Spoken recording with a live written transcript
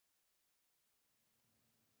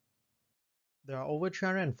There are over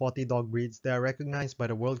 340 dog breeds that are recognized by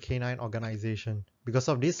the World Canine Organization. Because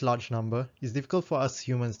of this large number, it's difficult for us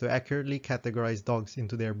humans to accurately categorize dogs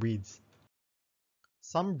into their breeds.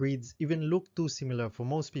 Some breeds even look too similar for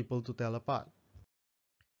most people to tell apart.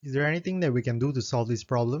 Is there anything that we can do to solve this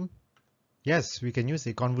problem? Yes, we can use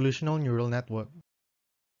a convolutional neural network.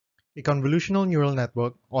 A convolutional neural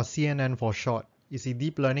network, or CNN for short, is a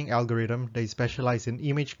deep learning algorithm that is specialized in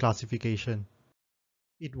image classification.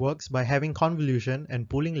 It works by having convolution and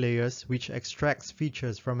pooling layers which extracts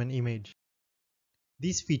features from an image.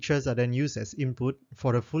 These features are then used as input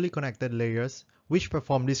for the fully connected layers which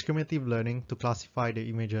perform discriminative learning to classify the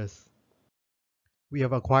images. We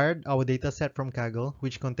have acquired our dataset from Kaggle,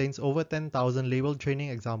 which contains over 10,000 labeled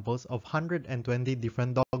training examples of 120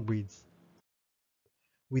 different dog breeds.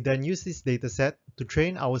 We then use this dataset to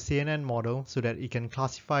train our CNN model so that it can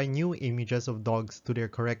classify new images of dogs to their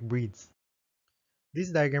correct breeds. This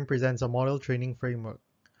diagram presents a model training framework.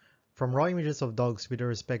 From raw images of dogs with their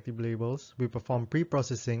respective labels, we perform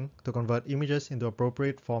pre-processing to convert images into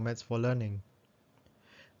appropriate formats for learning.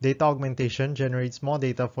 Data augmentation generates more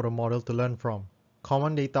data for the model to learn from.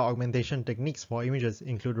 Common data augmentation techniques for images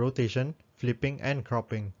include rotation, flipping, and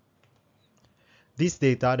cropping. This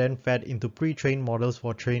data then fed into pre-trained models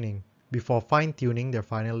for training, before fine-tuning their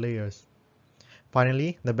final layers.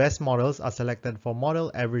 Finally, the best models are selected for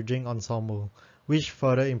model averaging ensemble, which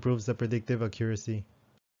further improves the predictive accuracy.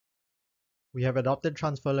 We have adopted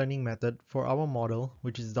transfer learning method for our model,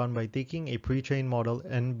 which is done by taking a pre-trained model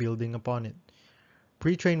and building upon it.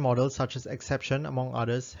 Pre-trained models such as Exception, among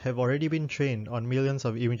others, have already been trained on millions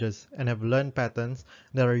of images and have learned patterns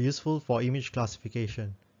that are useful for image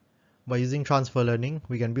classification. By using transfer learning,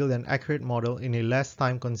 we can build an accurate model in a less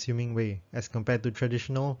time-consuming way as compared to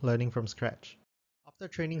traditional learning from scratch. After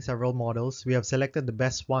training several models, we have selected the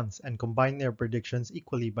best ones and combined their predictions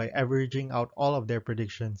equally by averaging out all of their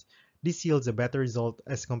predictions. This yields a better result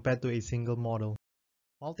as compared to a single model.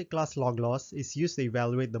 Multi-class log loss is used to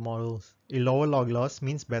evaluate the models. A lower log loss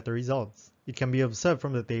means better results. It can be observed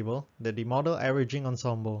from the table that the model averaging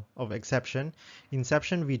ensemble of Exception,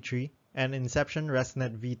 Inception v3, and Inception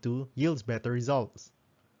ResNet v2 yields better results.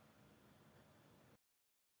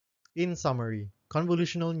 In summary,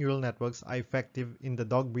 convolutional neural networks are effective in the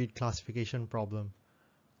dog breed classification problem.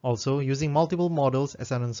 Also, using multiple models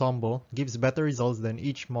as an ensemble gives better results than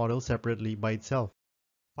each model separately by itself.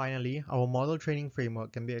 Finally, our model training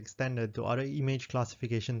framework can be extended to other image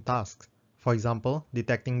classification tasks. For example,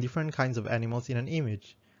 detecting different kinds of animals in an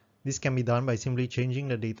image. This can be done by simply changing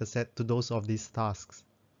the dataset to those of these tasks.